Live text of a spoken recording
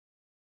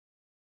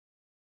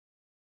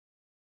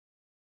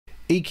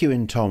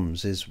EQing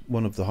toms is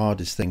one of the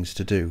hardest things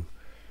to do,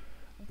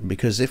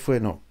 because if we're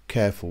not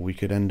careful we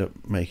could end up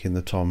making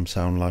the tom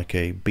sound like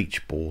a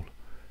beach ball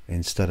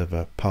instead of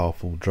a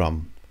powerful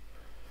drum.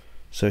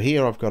 So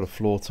here I've got a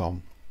floor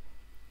tom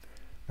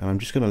and I'm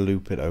just going to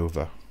loop it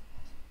over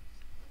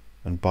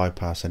and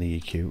bypass any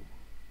EQ.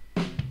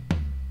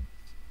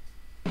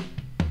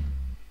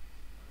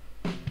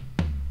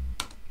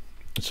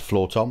 It's a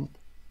floor tom,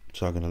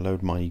 so I'm going to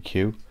load my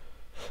EQ,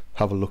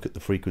 have a look at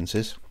the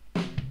frequencies.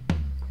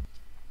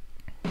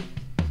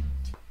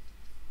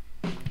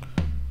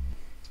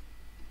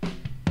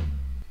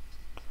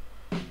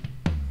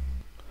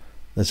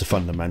 There's a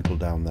fundamental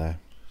down there,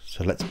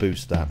 so let's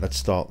boost that. Let's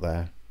start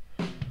there.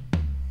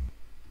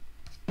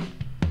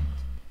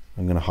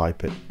 I'm going to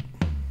hype it.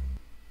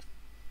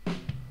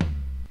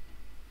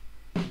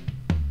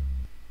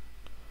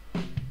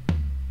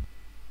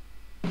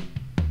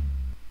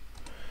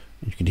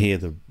 You can hear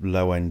the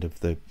low end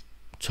of the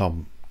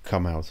tom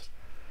come out.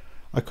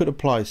 I could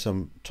apply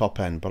some top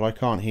end, but I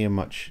can't hear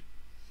much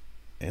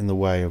in the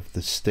way of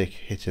the stick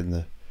hitting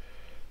the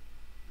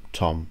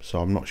tom, so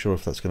I'm not sure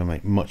if that's going to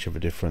make much of a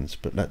difference,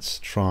 but let's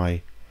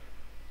try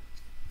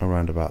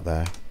around about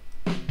there.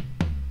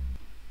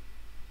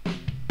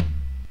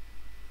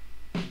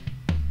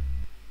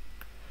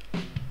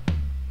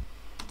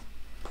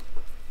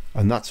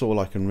 And that's all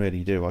I can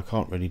really do. I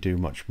can't really do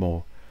much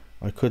more.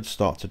 I could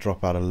start to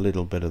drop out a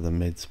little bit of the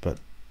mids, but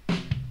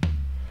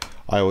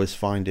I always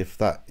find if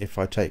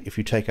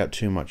you take out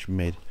too much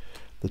mid,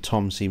 the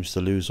tom seems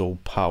to lose all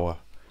power,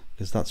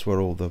 because that's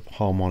where all the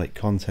harmonic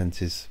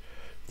content is.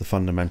 The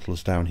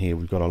fundamentals down here,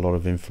 we've got a lot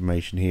of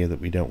information here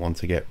that we don't want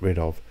to get rid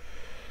of,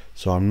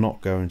 so I'm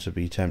not going to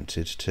be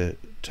tempted to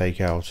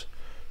take out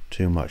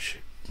too much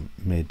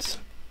mids.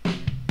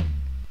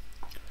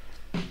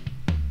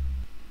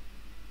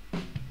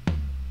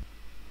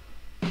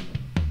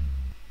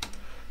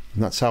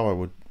 And that's how I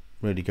would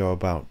really go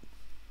about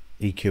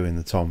EQing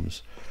the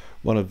toms.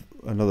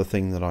 Another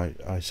thing that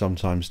I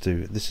sometimes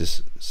do, this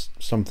is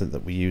something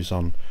that we use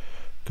on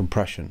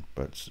compression,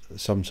 but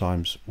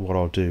sometimes what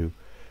I'll do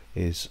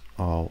is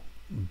I'll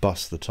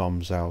bust the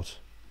toms out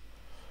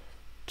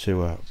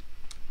to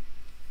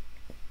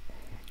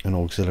an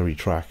auxiliary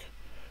track,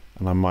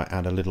 and I might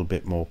add a little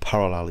bit more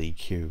parallel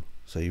EQ.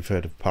 So you've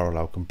heard of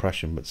parallel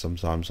compression, but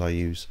sometimes I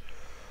use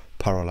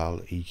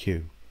parallel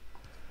EQ.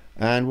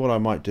 And what I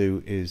might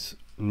do is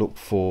look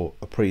for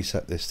a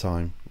preset this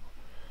time.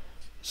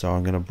 So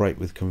I'm going to break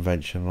with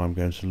convention and I'm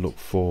going to look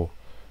for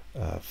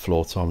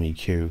floor tom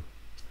EQ,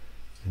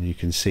 and you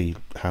can see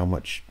how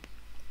much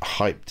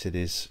hyped it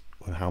is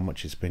and how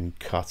much it's been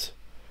cut.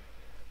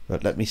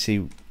 But let me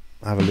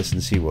have a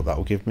listen, see what that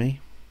will give me.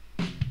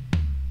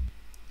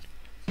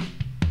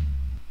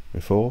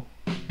 Before.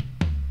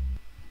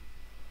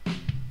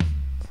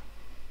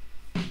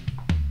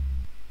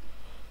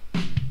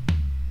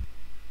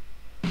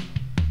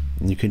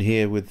 And you can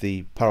hear with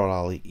the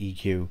parallel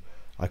EQ,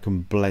 I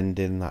can blend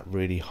in that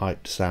really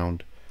hyped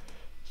sound.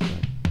 So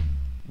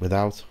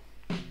without,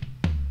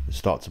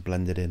 start to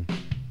blend it in.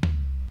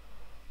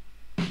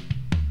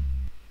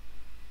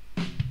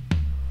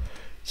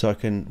 So I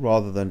can,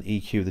 rather than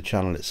EQ the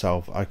channel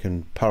itself, I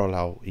can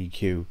parallel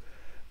EQ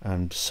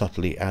and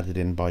subtly add it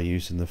in by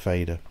using the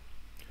fader.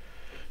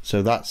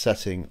 So that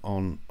setting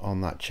on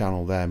that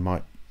channel there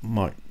might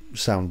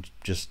sound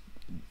just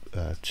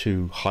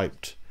too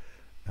hyped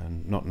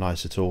and not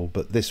nice at all,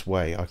 but this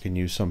way I can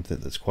use something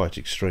that's quite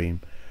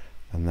extreme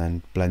and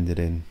then blend it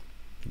in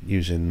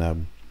using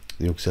the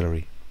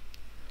auxiliary.